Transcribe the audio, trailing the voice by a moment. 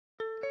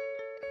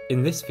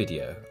In this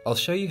video, I'll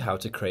show you how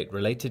to create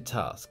related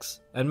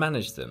tasks and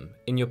manage them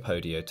in your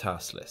Podio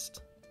task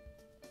list.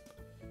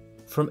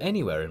 From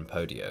anywhere in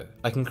Podio,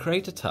 I can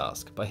create a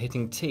task by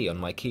hitting T on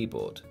my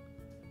keyboard,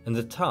 and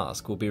the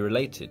task will be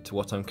related to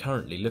what I'm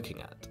currently looking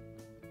at.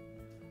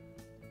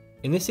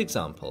 In this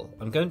example,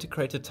 I'm going to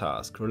create a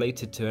task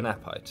related to an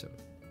app item.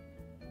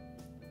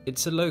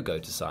 It's a logo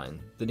design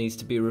that needs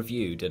to be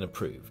reviewed and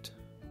approved.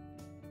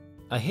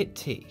 I hit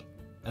T,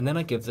 and then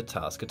I give the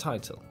task a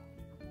title.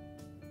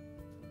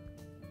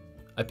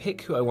 I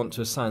pick who I want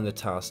to assign the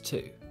task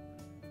to.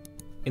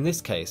 In this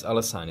case, I'll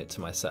assign it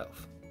to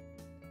myself.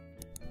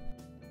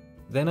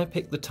 Then I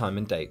pick the time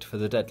and date for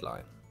the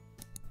deadline.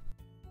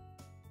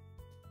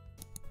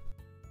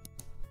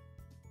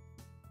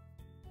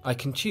 I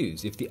can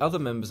choose if the other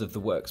members of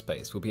the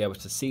workspace will be able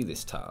to see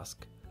this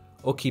task,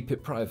 or keep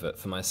it private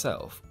for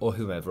myself or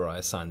whomever I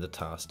assign the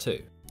task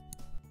to.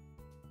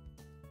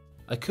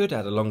 I could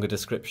add a longer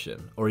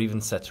description or even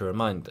set a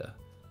reminder,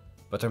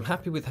 but I'm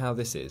happy with how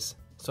this is,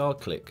 so I'll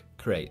click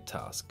Create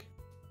Task.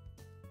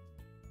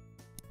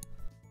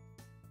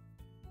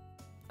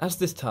 As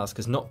this task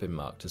has not been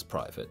marked as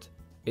private,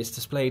 it's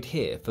displayed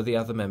here for the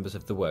other members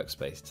of the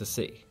workspace to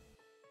see.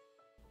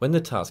 When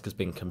the task has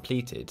been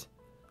completed,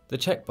 the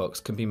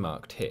checkbox can be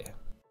marked here.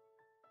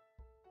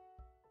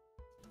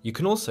 You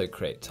can also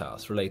create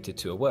tasks related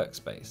to a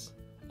workspace,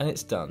 and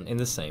it's done in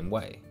the same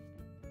way.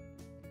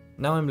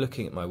 Now I'm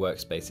looking at my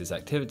workspace's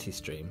activity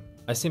stream,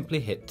 I simply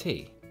hit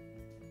T.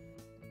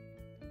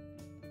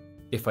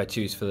 If I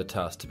choose for the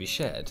task to be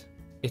shared,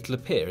 it'll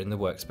appear in the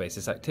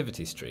workspace's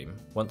activity stream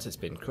once it's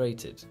been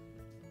created.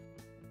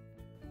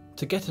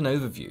 To get an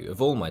overview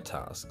of all my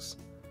tasks,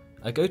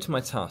 I go to my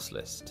task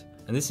list,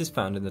 and this is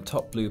found in the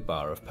top blue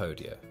bar of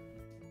Podio.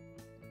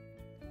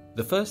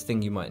 The first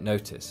thing you might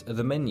notice are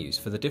the menus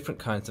for the different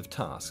kinds of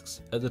tasks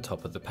at the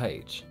top of the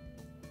page.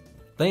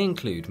 They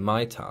include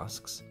My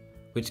Tasks,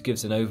 which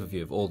gives an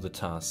overview of all the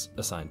tasks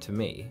assigned to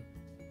me,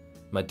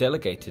 my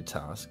Delegated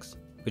Tasks,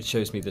 which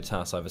shows me the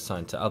tasks I've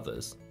assigned to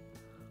others,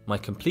 my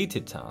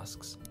Completed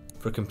Tasks,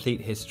 for a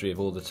complete history of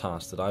all the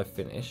tasks that I've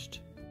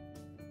finished,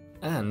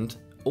 and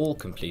All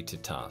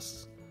Completed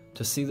Tasks,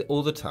 to see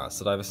all the tasks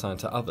that I've assigned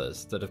to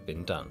others that have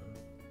been done.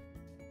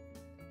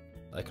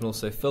 I can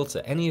also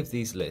filter any of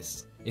these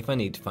lists if I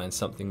need to find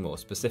something more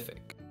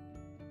specific.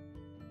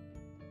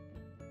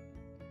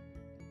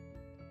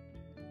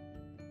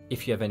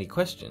 If you have any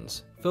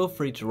questions, feel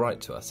free to write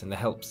to us in the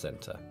Help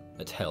Centre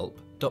at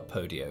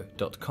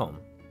help.podio.com.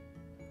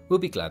 We'll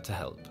be glad to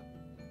help.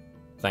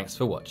 Thanks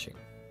for watching.